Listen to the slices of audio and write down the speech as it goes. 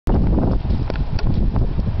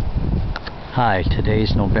Hi,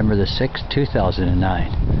 today's November the 6th,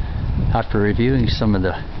 2009. After reviewing some of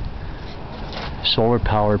the solar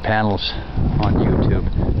power panels on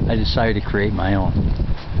YouTube, I decided to create my own.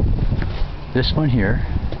 This one here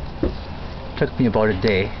took me about a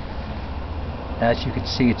day. As you can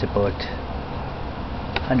see, it's about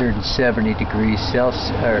 170 degrees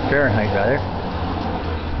Celsius, or Fahrenheit rather.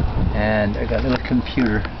 And I got a little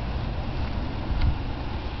computer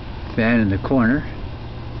fan in the corner.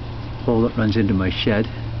 Hole that runs into my shed.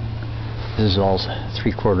 This is all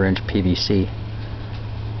 3/4 inch PVC,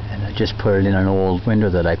 and I just put it in an old window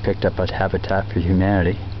that I picked up at Habitat for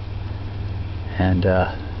Humanity, and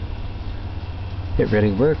it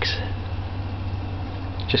really works.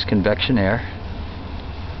 Just convection air.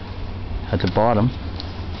 At the bottom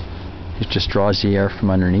it just draws the air from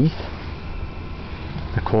underneath,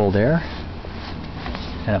 the cold air,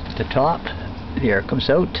 and up at the top the air comes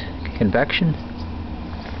out, convection.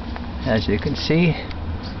 As you can see,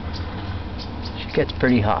 she gets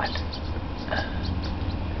pretty hot,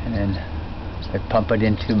 and then I pump it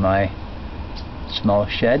into my small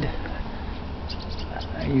shed.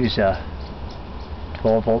 I use a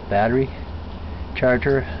 12-volt battery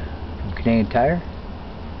charger from Canadian Tire.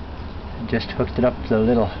 I just hooked it up to the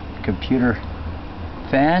little computer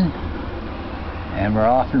fan, and we're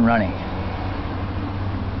off and running.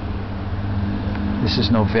 This is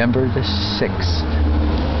November the 6th.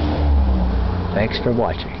 Thanks for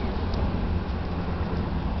watching.